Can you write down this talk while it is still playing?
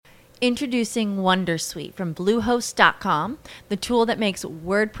Introducing Wondersuite from Bluehost.com, the tool that makes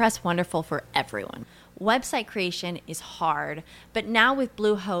WordPress wonderful for everyone. Website creation is hard, but now with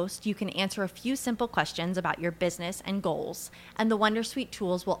Bluehost, you can answer a few simple questions about your business and goals, and the Wondersuite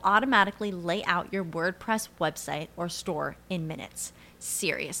tools will automatically lay out your WordPress website or store in minutes.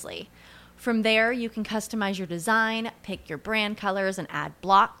 Seriously. From there, you can customize your design, pick your brand colors, and add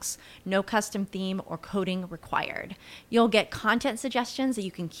blocks. No custom theme or coding required. You'll get content suggestions that you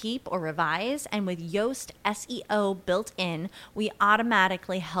can keep or revise, and with Yoast SEO built in, we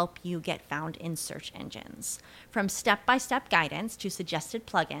automatically help you get found in search engines. From step-by-step guidance to suggested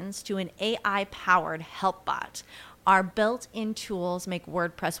plugins to an AI-powered help bot, our built-in tools make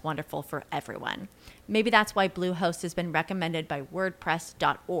WordPress wonderful for everyone. Maybe that's why Bluehost has been recommended by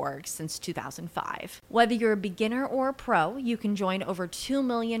WordPress.org since 2005. Whether you're a beginner or a pro, you can join over 2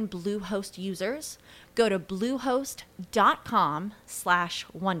 million Bluehost users. Go to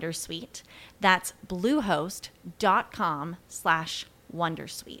bluehost.com/wondersuite. That's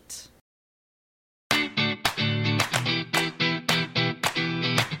bluehost.com/wondersuite.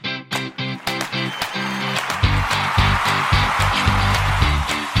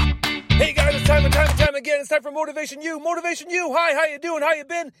 Hey guys, it's time and time again. It's time for Motivation You. Motivation You. Hi, how you doing? How you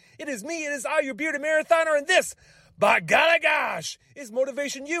been? It is me. It is I, your bearded marathoner, and this, by golly gosh, is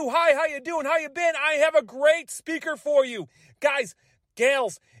Motivation You. Hi, how you doing? How you been? I have a great speaker for you. Guys,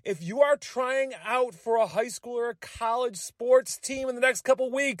 gals, if you are trying out for a high school or a college sports team in the next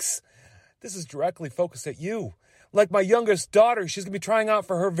couple weeks, this is directly focused at you. Like my youngest daughter, she's going to be trying out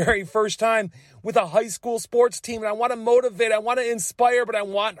for her very first time with a high school sports team. And I want to motivate, I want to inspire, but I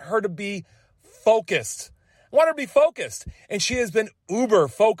want her to be focused. I want her to be focused. And she has been uber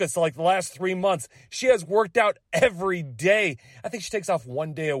focused like the last 3 months. She has worked out every day. I think she takes off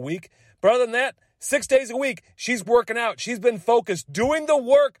 1 day a week. But other than that, 6 days a week, she's working out. She's been focused, doing the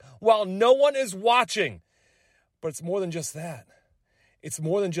work while no one is watching. But it's more than just that. It's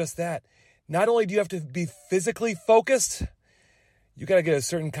more than just that. Not only do you have to be physically focused, you got to get a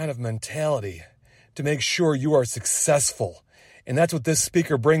certain kind of mentality to make sure you are successful. And that's what this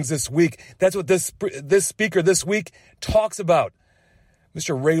speaker brings this week. That's what this speaker this week talks about.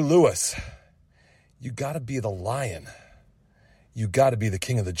 Mr. Ray Lewis, you got to be the lion. You got to be the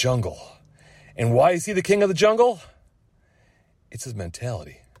king of the jungle. And why is he the king of the jungle? It's his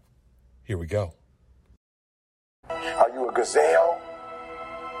mentality. Here we go. Are you a gazelle?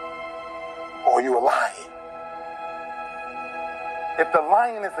 Or are you a lion? If the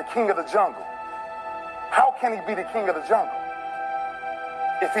lion is the king of the jungle, how can he be the king of the jungle?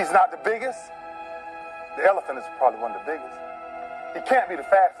 If he's not the biggest, the elephant is probably one of the biggest. He can't be the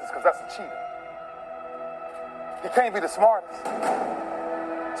fastest because that's a cheetah. He can't be the smartest.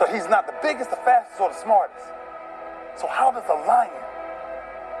 So he's not the biggest, the fastest, or the smartest. So how does a lion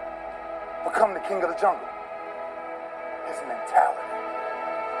become the king of the jungle? His mentality.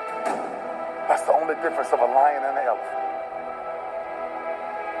 That's the only difference of a lion and an elephant.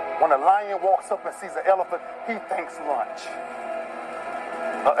 When a lion walks up and sees an elephant, he thinks lunch.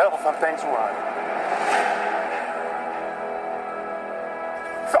 An elephant thinks run.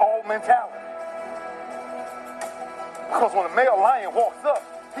 It's all mentality. Because when a male lion walks up,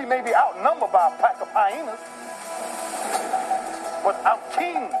 he may be outnumbered by a pack of hyenas, but I'm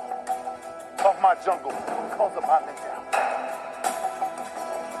king of my jungle because of my mentality.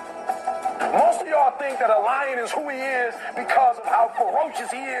 Most of y'all think that a lion is who he is because of how ferocious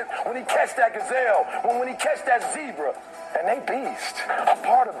he is when he catch that gazelle, when he catch that zebra. And they beast. A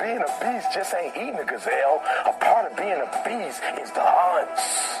part of being a beast just ain't eating a gazelle. A part of being a beast is the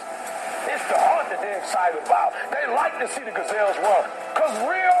hunts. It's the hunt that they're excited about. They like to see the gazelles run. Because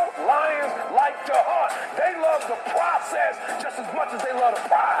real lions like to hunt. They love the process just as much as they love the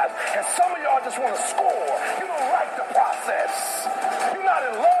prize. And some of y'all just want to score. You don't like the process. You're not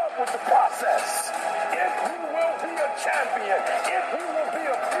in love with the process. If you will be a champion, if you will be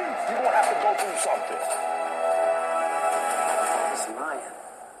a beast, you're going to have to go through something. This lion,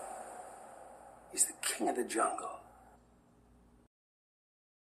 he's the king of the jungle.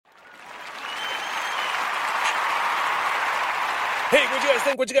 Hey, what you guys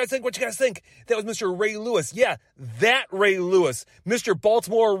think? What you guys think? What you guys think? That was Mr. Ray Lewis. Yeah, that Ray Lewis. Mr.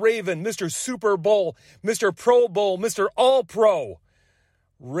 Baltimore Raven, Mr. Super Bowl, Mr. Pro Bowl, Mr. All-Pro.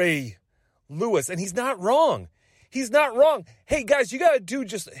 Ray Lewis. And he's not wrong. He's not wrong. Hey, guys, you have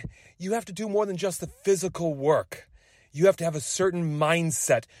to do more than just the physical work. You have to have a certain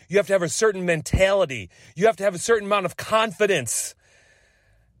mindset. You have to have a certain mentality. You have to have a certain amount of confidence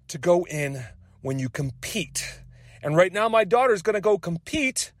to go in when you compete. And right now, my daughter's going to go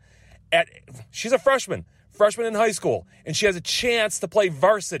compete she's a freshman in high school, and she has a chance to play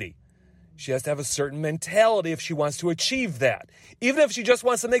varsity. She has to have a certain mentality if she wants to achieve that. Even if she just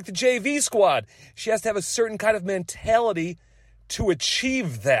wants to make the JV squad, she has to have a certain kind of mentality to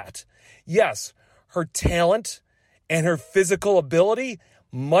achieve that. Yes, her talent and her physical ability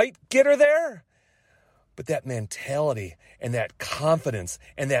might get her there, but that mentality and that confidence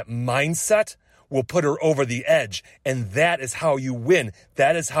and that mindset will put her over the edge, and that is how you win.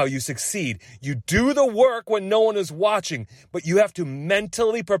 That is how you succeed. You do the work when no one is watching, but you have to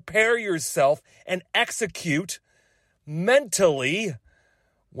mentally prepare yourself and execute mentally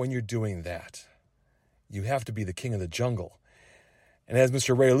when you're doing that. You have to be the king of the jungle. And as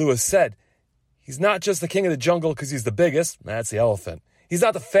Mr. Ray Lewis said, he's not just the king of the jungle because he's the biggest. That's the elephant. He's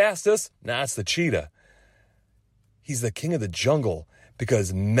not the fastest. That's the cheetah. He's the king of the jungle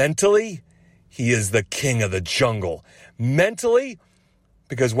because mentally, he is the king of the jungle. Mentally,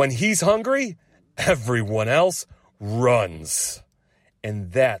 because when he's hungry, everyone else runs.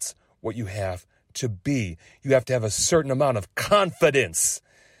 And that's what you have to be. You have to have a certain amount of confidence.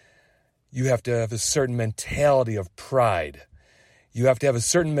 You have to have a certain mentality of pride. You have to have a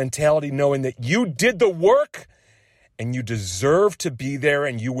certain mentality knowing that you did the work and you deserve to be there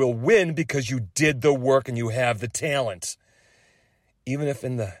and you will win because you did the work and you have the talent. Even if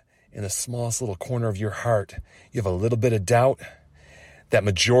in the smallest little corner of your heart, you have a little bit of doubt, that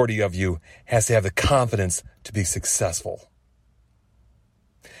majority of you has to have the confidence to be successful.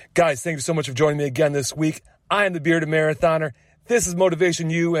 Guys, thank you so much for joining me again this week. I am the Bearded Marathoner. This is Motivation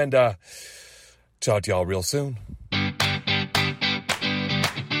U, and talk to y'all real soon.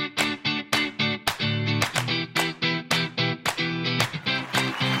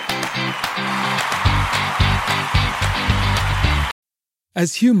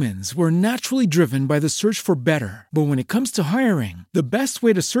 As humans, we're naturally driven by the search for better. But when it comes to hiring, the best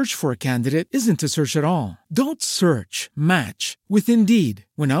way to search for a candidate isn't to search at all. Don't search, match with Indeed.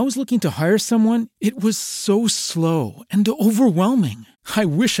 When I was looking to hire someone, it was so slow and overwhelming. I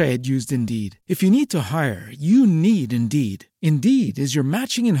wish I had used Indeed. If you need to hire, you need Indeed. Indeed is your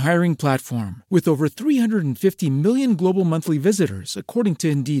matching and hiring platform with over 350 million global monthly visitors, according to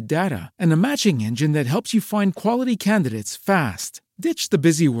Indeed data, and a matching engine that helps you find quality candidates fast. Ditch the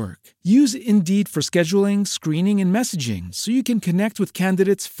busy work. Use Indeed for scheduling, screening, and messaging so you can connect with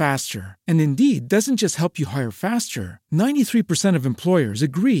candidates faster. And Indeed doesn't just help you hire faster. 93% of employers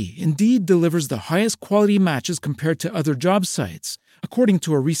agree Indeed delivers the highest quality matches compared to other job sites, according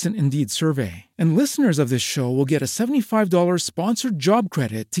to a recent Indeed survey. And listeners of this show will get a $75 sponsored job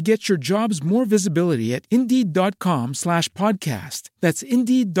credit to get your jobs more visibility at Indeed.com/podcast. That's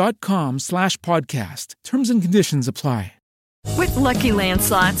Indeed.com/podcast. Terms and conditions apply. With Lucky Land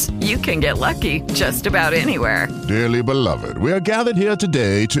Slots, you can get lucky just about anywhere. Dearly beloved, we are gathered here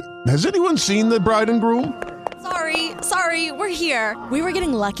today to... Has anyone seen the bride and groom? Sorry, we're here. We were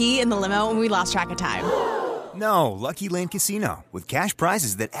getting lucky in the limo and we lost track of time. No, Lucky Land Casino, with cash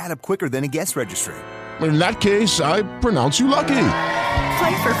prizes that add up quicker than a guest registry. In that case, I pronounce you lucky.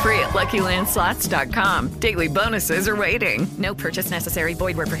 Play for free at LuckyLandSlots.com. Daily bonuses are waiting. No purchase necessary.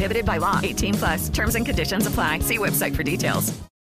 Void where prohibited by law. 18+. Terms and conditions apply. See website for details.